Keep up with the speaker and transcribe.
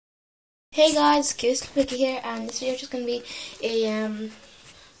Hey guys, Vicky here, and this video is just gonna be a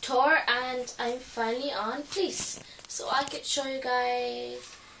tour, and I'm finally on fleece, so I could show you guys.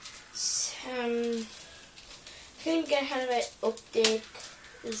 I'm gonna get kind of an update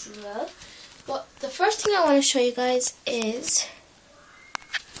as well. But the first thing I want to show you guys is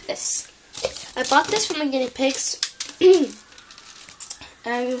this. I bought this from my guinea pigs. It's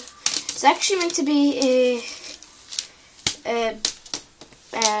actually meant to be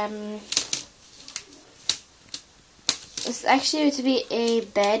it's actually to be a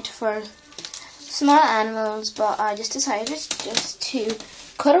bed for small animals, but I just decided just to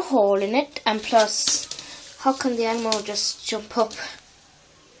cut a hole in it, and plus, how can the animal just jump up?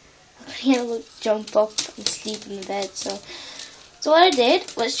 How can the animal jump up and sleep in the bed? So what I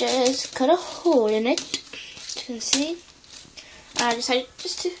did was just cut a hole in it. You can see. I decided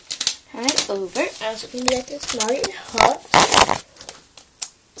just to hand it over, as you can get this nice and hot.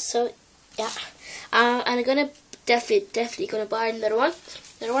 So yeah, and I'm gonna definitely gonna buy another one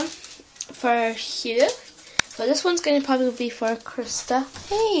for Hugh. So this one's gonna probably be for Krista.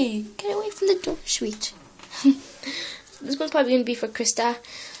 Hey, get away from the door, sweet. This one's probably gonna be for Krista.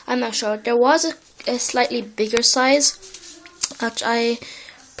 I'm not sure. There was a slightly bigger size, which I'm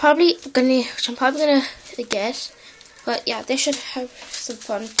probably gonna get. But yeah, they should have some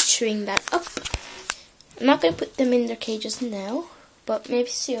fun chewing that up. I'm not gonna put them in their cages now, but maybe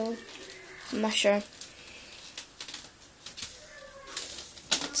soon. I'm not sure.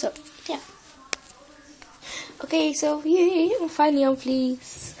 So yeah. Okay, so yay, I'm finally on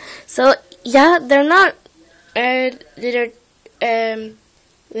fleece. So yeah, they're not litter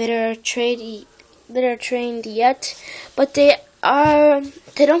trained yet, but they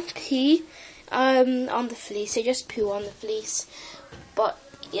don't pee on the fleece. They just poo on the fleece. But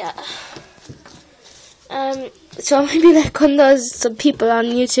yeah. So maybe like one of those some people on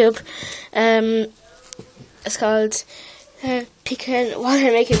YouTube, it's called while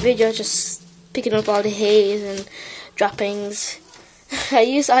they're making videos, just picking up all the haze and droppings. I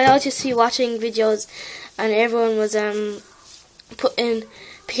always used to be watching videos, and everyone was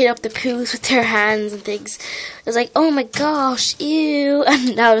picking up the poos with their hands and things. I was like, oh my gosh, ew!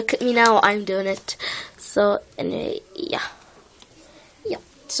 And now look at me now, I'm doing it. So anyway, yeah.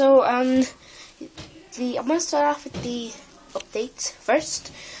 So I'm gonna start off with the updates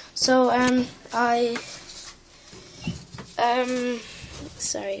first. So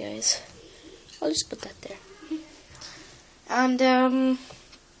sorry guys, I'll just put that there. And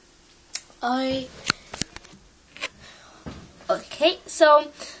okay, so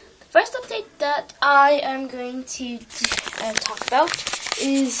the first update that I am going to talk about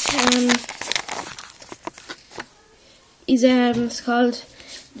is it's called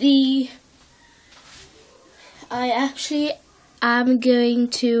the. I actually am going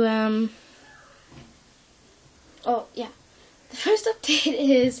to oh yeah, the first update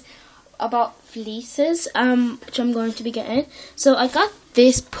is about fleeces, which I'm going to be getting. So I got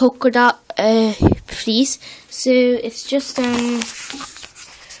this polka dot fleece. So it's just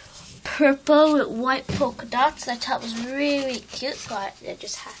purple with white polka dots. I thought it was really cute, so I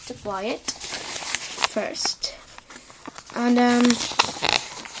just had to buy it first. And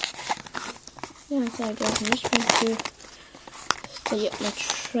yeah, sorry guys, I'm just trying to steady up my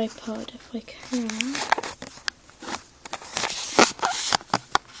tripod if I can.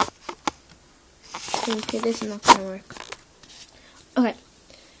 Okay, this is not gonna work. Okay.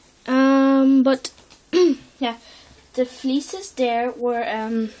 But yeah, the fleeces there were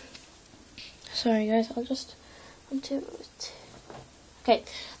sorry guys, I'll just undo it. Okay,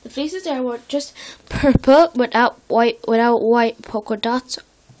 the fleeces there were just purple without white polka dots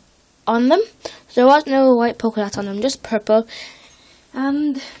on them. So there was no white polka dots on them, just purple.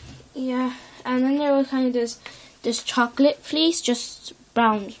 And yeah, and then there was kind of this chocolate fleece, just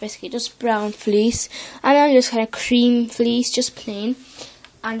brown, basically just brown fleece, and then just kind of cream fleece, just plain.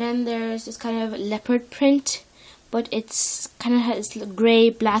 And then there's this kind of leopard print, but it's kind of has grey,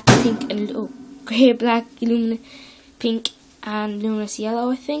 black, pink, and grey, black, pink, and luminous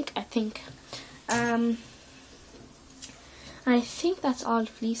yellow. I think. I think that's all the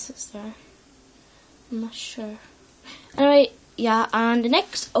fleeces there. I'm not sure. Anyway, yeah, and the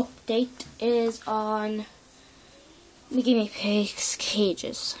next update is on the guinea pigs'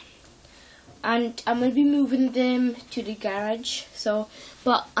 cages. And I'm going to be moving them to the garage.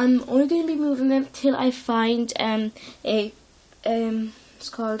 But I'm only going to be moving them till I find till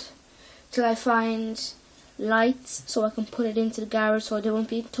I find lights, so I can put it into the garage, so there won't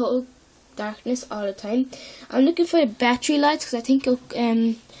be total darkness all the time. I'm looking for battery lights, because I think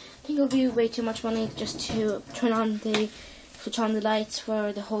it'll be way too much money just to switch on the lights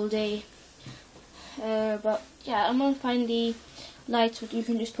for the whole day. But yeah, I'm gonna find the lights where you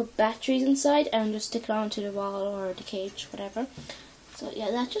can just put batteries inside and just stick it onto the wall or the cage, whatever. So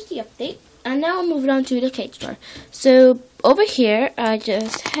yeah, that's just the update. And now I'm moving on to the cage door. So over here I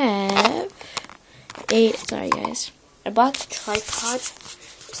just have sorry guys, I bought a tripod.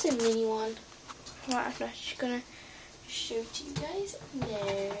 It's a mini one. Well, I'm actually gonna show it to you guys.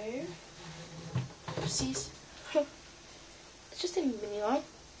 There. Oopsies. It's just a mini one.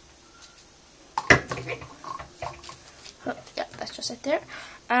 Oh, yeah, that's just it there.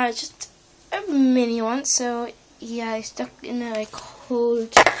 Just a mini one. So yeah, I stuck in there, like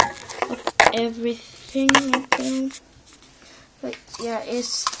hold up everything. But yeah,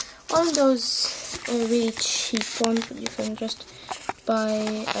 it's one of those really cheap ones that you can just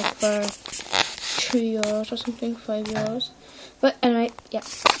buy like for €3 or something, €5. But anyway, yeah,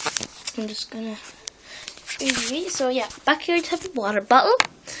 I'm just gonna so yeah, back here I have a water bottle,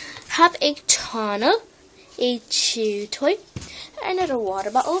 have a tunnel, a chew toy, another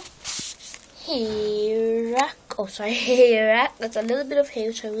water bottle, hair rack, hair rack, that's a little bit of hair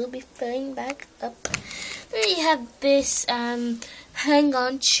which I will be filling back up. Then you have this hang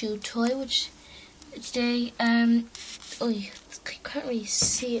on chew toy, which today oh you can't really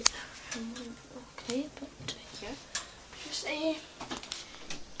see it, okay, but yeah, just a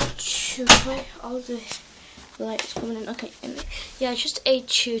chew toy, all the lights coming in, okay, anyway, yeah, just a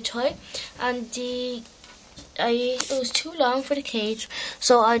chew toy, and it was too long for the cage,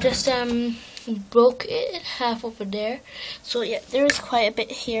 so I just broke it in half over there. So yeah, there is quite a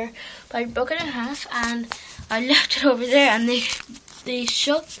bit here, but I broke it in half and I left it over there, and they bring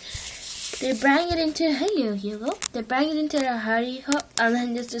it into hello, they bring it into the hardy hut, and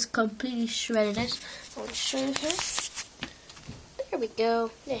then just completely shredded it. I'll just show you here. There we go.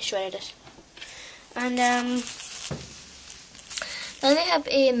 They shredded it. And then they have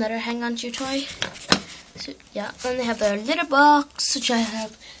another hang-on chew toy. So yeah, then they have their litter box, which I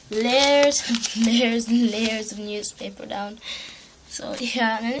have layers and layers and layers of newspaper down. So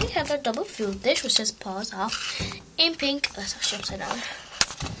yeah, and then they have their double food dish, which says paws off in pink. That's actually upside down.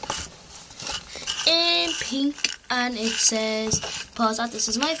 In pink, and it says paws off. This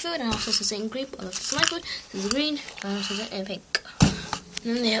is my food, and also says in green. Oh, this is my food. This is green, and also says in pink.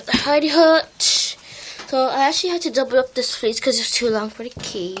 And then they have the hidey hut. So I actually had to double up this fleece because it's too long for the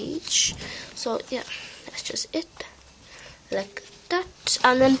cage. So yeah, that's just it, like that.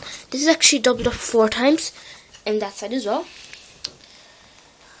 And then this is actually doubled up 4 times in that side as well.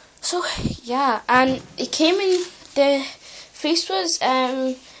 So yeah, and it came in, the fleece was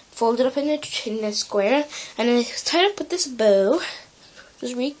folded up in a square, and then it's tied up with this bow. It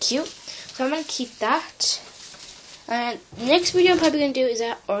was really cute, so I'm gonna keep that. And next video I'm probably gonna do is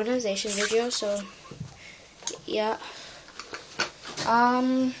an organization video. So yeah,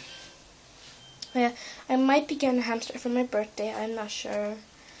 yeah, I might be getting a hamster for my birthday. I'm not sure,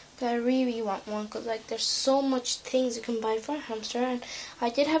 but I really want one because like there's so much things you can buy for a hamster. And I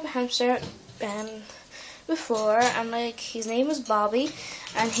did have a hamster before, and like his name was Bobby,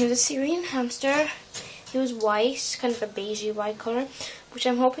 and he was a Syrian hamster. He was white, kind of a beigey white color, which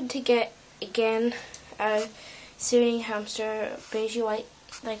I'm hoping to get again, a Syrian hamster, beigey white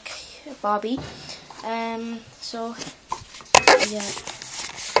like Bobby. So yeah,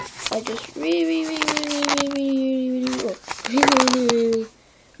 I just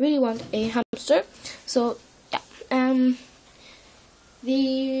really want a hamster. So yeah,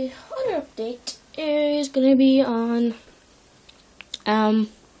 the other update is gonna be on I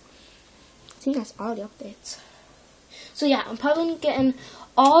think that's all the updates. So yeah, I'm probably getting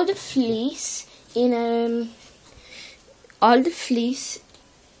all the fleece in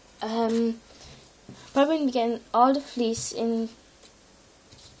probably getting all the fleece in,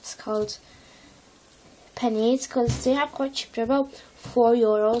 it's called pennies, because they are quite cheap. They're about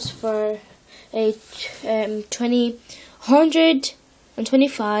 €4 for a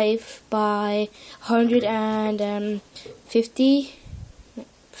 125 by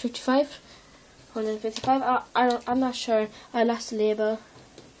 155. I'm not sure. I lost the label.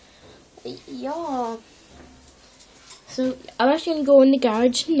 Yeah. So I'm actually gonna go in the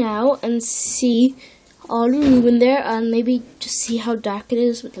garage now and see all the room in there, and maybe just see how dark it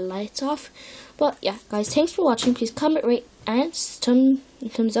is with the lights off. But yeah, guys, thanks for watching. Please comment, rate, and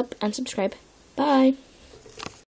thumbs up and subscribe. Bye.